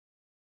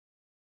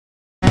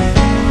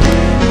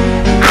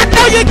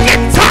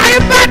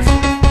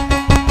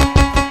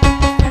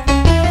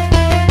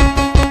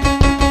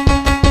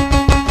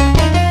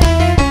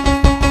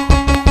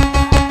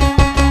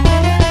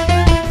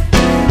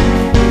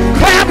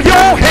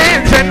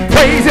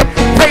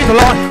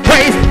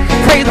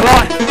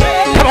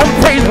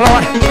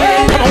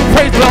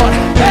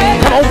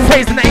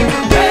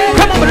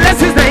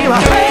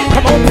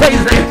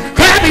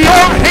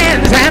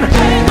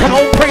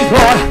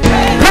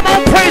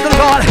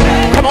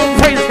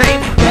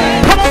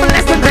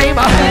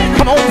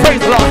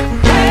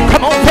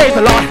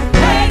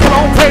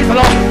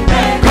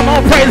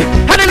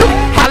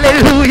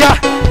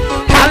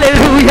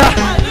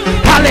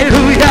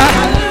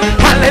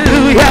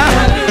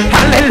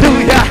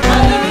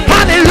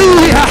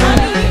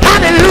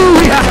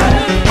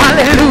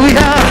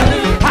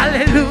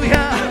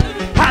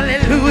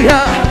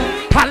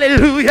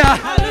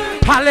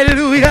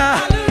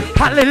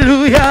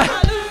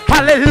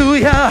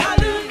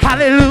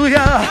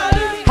Hallelujah.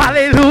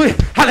 Hallelujah.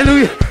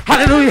 Hallelujah.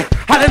 Hallelujah.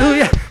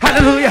 Hallelujah.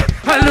 Hallelujah.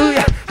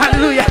 Hallelujah.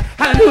 Hallelujah.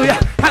 Hallelujah.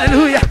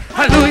 Hallelujah.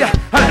 Hallelujah.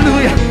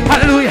 Hallelujah.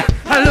 Hallelujah.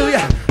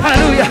 Hallelujah.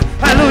 Hallelujah.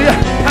 Hallelujah.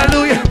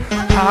 Hallelujah.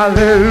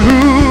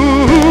 Hallelujah.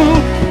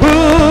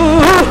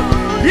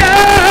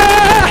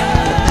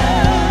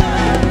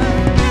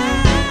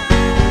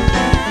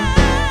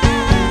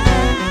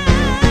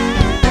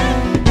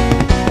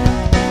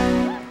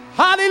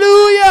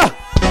 Hallelujah.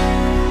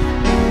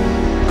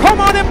 Come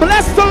on and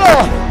bless the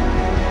Lord.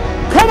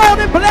 Come on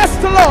and bless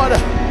the Lord.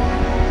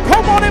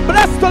 Come on and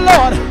bless the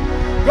Lord.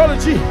 Go to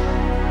G.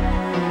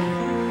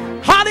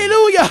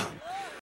 Hallelujah.